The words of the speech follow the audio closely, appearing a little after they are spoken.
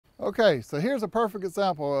Okay, so here's a perfect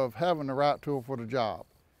example of having the right tool for the job.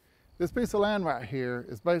 This piece of land right here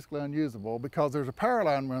is basically unusable because there's a power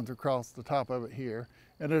line runs across the top of it here,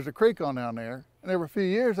 and there's a creek on down there, and every few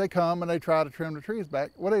years they come and they try to trim the trees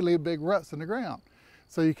back. Well, they leave big ruts in the ground.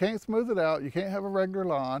 So you can't smooth it out, you can't have a regular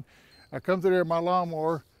lawn. I come through there with my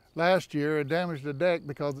lawnmower last year and damaged the deck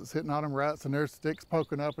because it's hitting on them ruts and there's sticks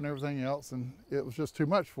poking up and everything else, and it was just too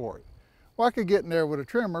much for it. Well, I could get in there with a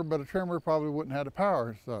trimmer, but a trimmer probably wouldn't have the power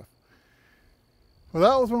and stuff. Well,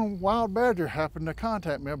 that was when Wild Badger happened to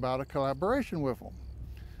contact me about a collaboration with them.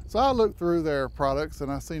 So I looked through their products and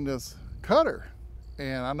I seen this cutter,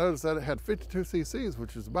 and I noticed that it had 52 cc's,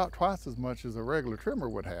 which is about twice as much as a regular trimmer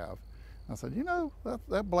would have. I said, you know,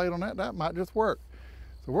 that blade on that might just work.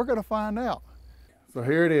 So we're gonna find out. So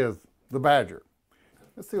here it is, the Badger.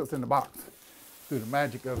 Let's see what's in the box. Through the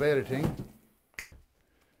magic of editing,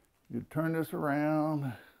 you turn this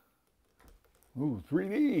around. Ooh,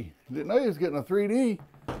 3D. Didn't know you was getting a 3D.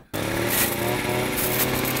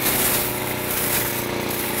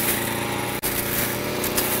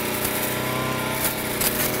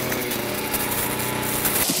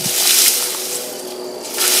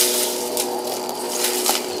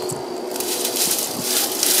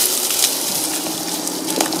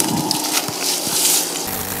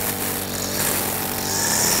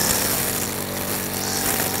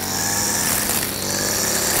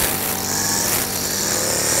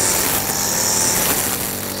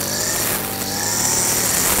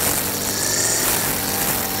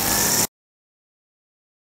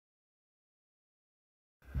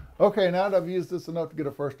 Okay, now that I've used this enough to get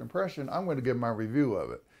a first impression, I'm going to give my review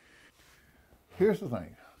of it. Here's the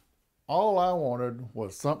thing. All I wanted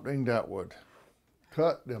was something that would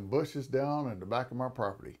cut them bushes down in the back of my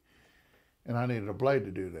property. And I needed a blade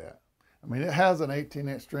to do that. I mean, it has an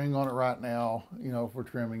 18-inch string on it right now, you know, for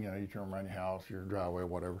trimming, you trim around your house, your driveway,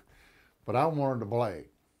 whatever. But I wanted a blade.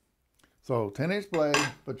 So 10-inch blade,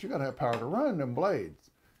 but you got to have power to run them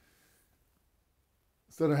blades.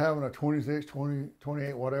 Instead of having a 26, 20,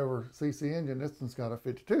 28, whatever cc engine, this one's got a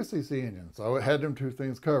 52 cc engine. So it had them two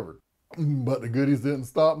things covered. But the goodies didn't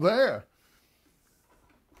stop there.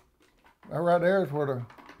 That right there is where the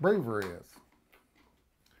breather is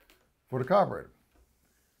for the carburetor.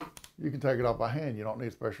 You can take it off by hand. You don't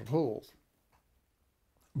need special tools.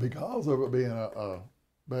 Because of it being a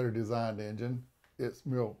better designed engine, it's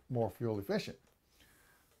more fuel efficient.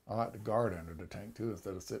 I like to guard under the tank too,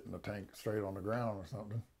 instead of sitting the tank straight on the ground or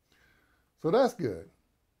something. So that's good.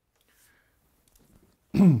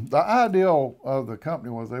 The ideal of the company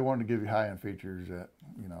was they wanted to give you high-end features at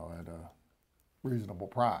a reasonable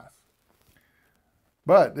price.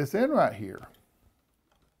 But this end right here,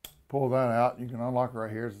 pull that out, you can unlock it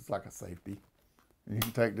right here. It's like a safety. And you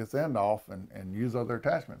can take this end off and use other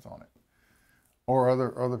attachments on it. Or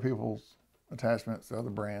other people's attachments, other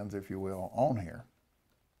brands, if you will, on here.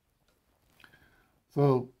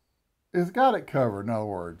 So it's got it covered, in other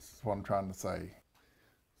words, is what I'm trying to say.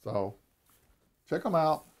 So check them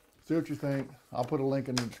out, see what you think. I'll put a link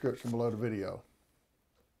in the description below the video.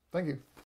 Thank you.